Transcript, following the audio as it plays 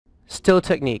Still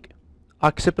technique.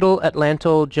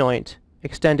 Occipitoatlantal joint,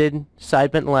 extended,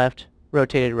 side bent left,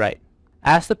 rotated right.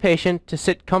 Ask the patient to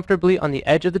sit comfortably on the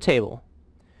edge of the table.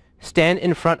 Stand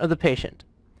in front of the patient.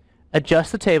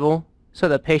 Adjust the table so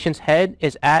the patient's head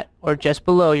is at or just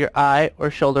below your eye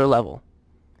or shoulder level.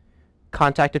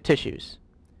 Contact of tissues.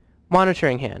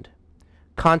 Monitoring hand.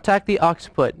 Contact the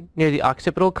occiput near the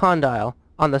occipital condyle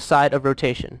on the side of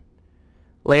rotation.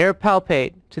 Layer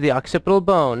palpate to the occipital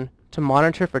bone to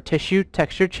monitor for tissue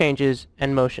texture changes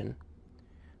and motion.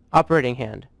 Operating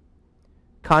hand.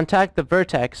 Contact the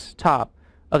vertex top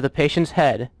of the patient's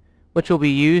head, which will be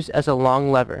used as a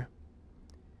long lever.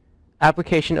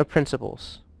 Application of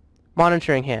principles.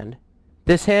 Monitoring hand.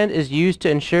 This hand is used to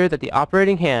ensure that the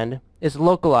operating hand is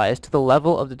localized to the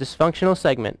level of the dysfunctional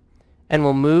segment and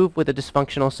will move with the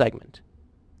dysfunctional segment.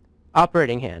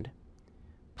 Operating hand.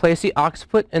 Place the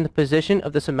occiput in the position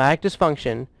of the somatic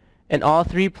dysfunction in all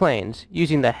three planes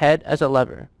using the head as a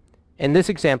lever. In this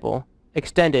example,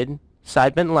 extended,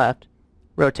 side bent left,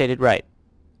 rotated right.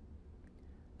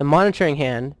 The monitoring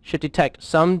hand should detect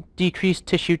some decreased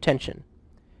tissue tension.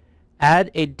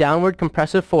 Add a downward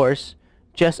compressive force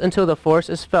just until the force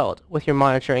is felt with your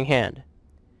monitoring hand.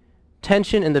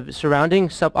 Tension in the surrounding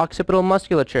suboccipital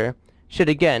musculature should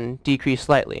again decrease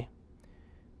slightly.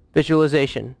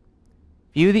 Visualization.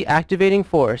 View the activating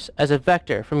force as a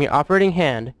vector from your operating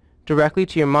hand directly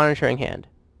to your monitoring hand.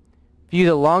 View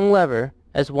the long lever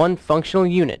as one functional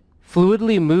unit.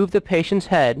 Fluidly move the patient's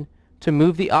head to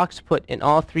move the occiput in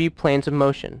all three planes of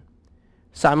motion,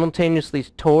 simultaneously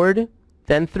toward,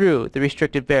 then through the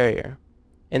restricted barrier.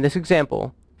 In this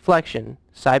example, flexion,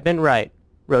 side bent right,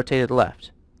 rotated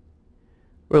left.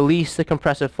 Release the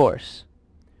compressive force.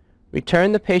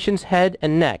 Return the patient's head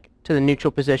and neck to the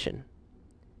neutral position.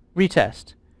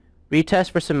 Retest.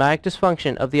 Retest for somatic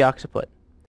dysfunction of the occiput.